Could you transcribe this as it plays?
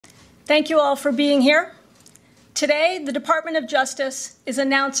Thank you all for being here. Today, the Department of Justice is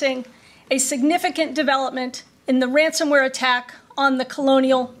announcing a significant development in the ransomware attack on the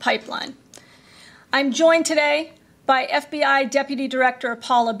Colonial Pipeline. I'm joined today by FBI Deputy Director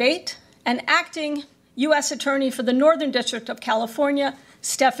Paula Bate and Acting U.S. Attorney for the Northern District of California,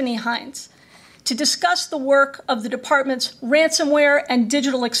 Stephanie Hines, to discuss the work of the Department's Ransomware and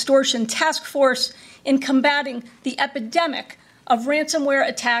Digital Extortion Task Force in combating the epidemic of ransomware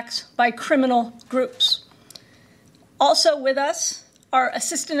attacks by criminal groups. Also with us are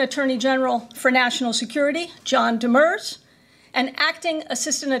Assistant Attorney General for National Security, John Demers, and Acting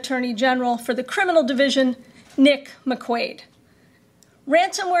Assistant Attorney General for the Criminal Division, Nick McQuaid.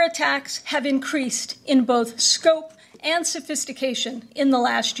 Ransomware attacks have increased in both scope and sophistication in the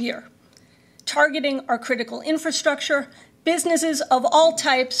last year, targeting our critical infrastructure, businesses of all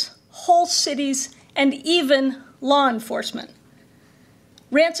types, whole cities, and even law enforcement.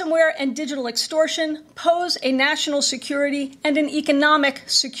 Ransomware and digital extortion pose a national security and an economic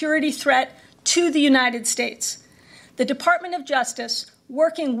security threat to the United States. The Department of Justice,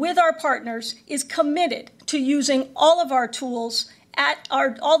 working with our partners, is committed to using all of our tools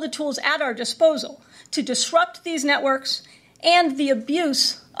all the tools at our disposal to disrupt these networks and the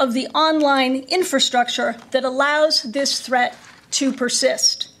abuse of the online infrastructure that allows this threat to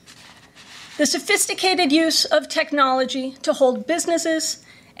persist. The sophisticated use of technology to hold businesses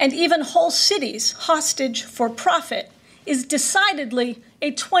and even whole cities hostage for profit is decidedly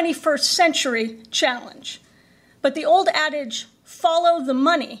a 21st century challenge. But the old adage, follow the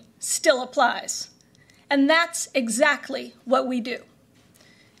money, still applies. And that's exactly what we do.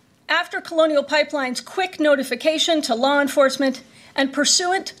 After Colonial Pipeline's quick notification to law enforcement and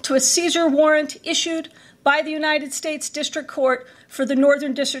pursuant to a seizure warrant issued by the United States District Court for the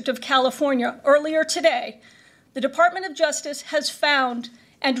Northern District of California earlier today, the Department of Justice has found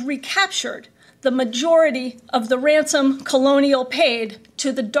and recaptured the majority of the ransom Colonial paid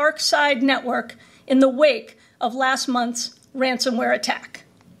to the DarkSide network in the wake of last month's ransomware attack.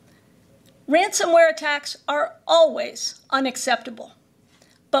 Ransomware attacks are always unacceptable,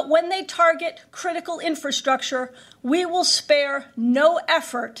 but when they target critical infrastructure, we will spare no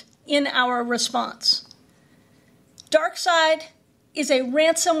effort in our response. DarkSide is a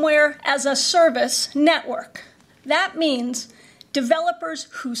ransomware as a service network. That means developers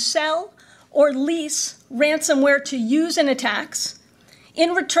who sell or lease ransomware to use in attacks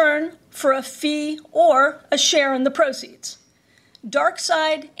in return for a fee or a share in the proceeds.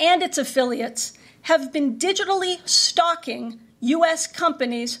 DarkSide and its affiliates have been digitally stalking U.S.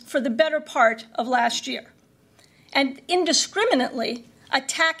 companies for the better part of last year and indiscriminately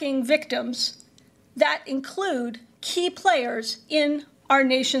attacking victims that include key players in our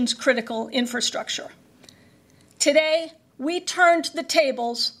nation's critical infrastructure. Today, we turned the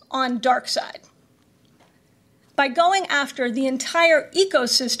tables on DarkSide. By going after the entire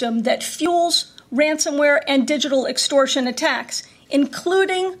ecosystem that fuels ransomware and digital extortion attacks,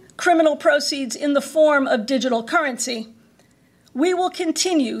 including criminal proceeds in the form of digital currency, we will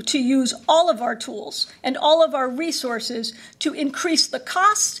continue to use all of our tools and all of our resources to increase the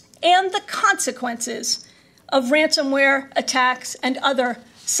cost and the consequences of ransomware attacks and other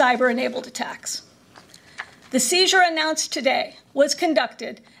cyber-enabled attacks. The seizure announced today was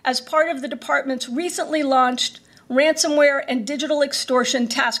conducted as part of the department's recently launched Ransomware and Digital Extortion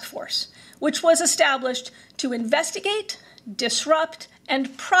Task Force, which was established to investigate, disrupt,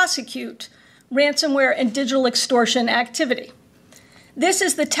 and prosecute ransomware and digital extortion activity. This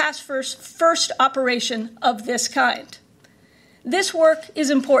is the task force's first operation of this kind. This work is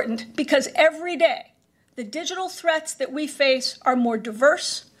important because every day the digital threats that we face are more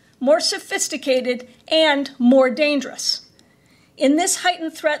diverse, more sophisticated, and more dangerous. In this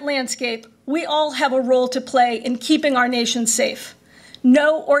heightened threat landscape, we all have a role to play in keeping our nation safe.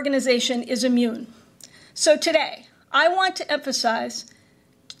 No organization is immune. So today, I want to emphasize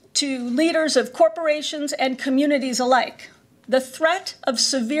to leaders of corporations and communities alike, the threat of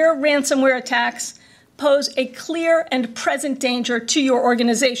severe ransomware attacks pose a clear and present danger to your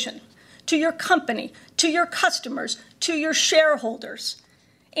organization, to your company, to your customers, to your shareholders,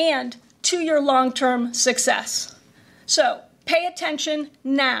 and to your long-term success. So pay attention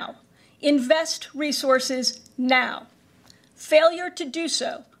now. Invest resources now. Failure to do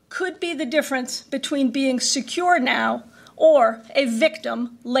so could be the difference between being secure now or a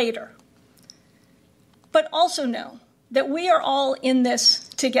victim later. But also know that we are all in this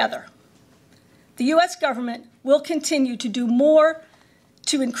together. The U.S. government will continue to do more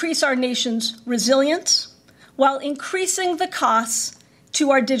to increase our nation's resilience while increasing the costs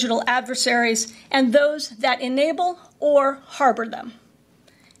to our digital adversaries and those that enable or harbor them.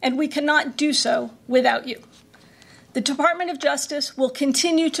 and we cannot do so without you. The Department of Justice will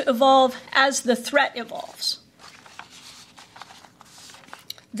continue to evolve as the threat evolves.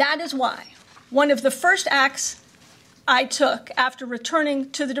 That is why one of the first acts I took after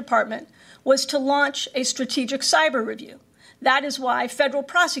returning to the department was to launch a strategic cyber review. That is why federal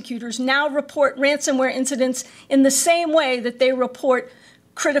prosecutors now report ransomware incidents in the same way that they report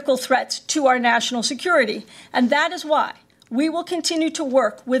critical threats to our national security. And that is why we will continue to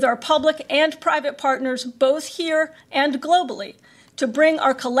work with our public and private partners, both here and globally, to bring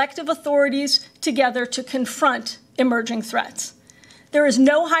our collective authorities together to confront emerging threats. There is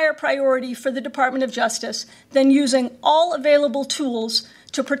no higher priority for the Department of Justice than using all available tools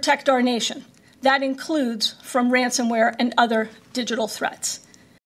to protect our nation. That includes from ransomware and other digital threats.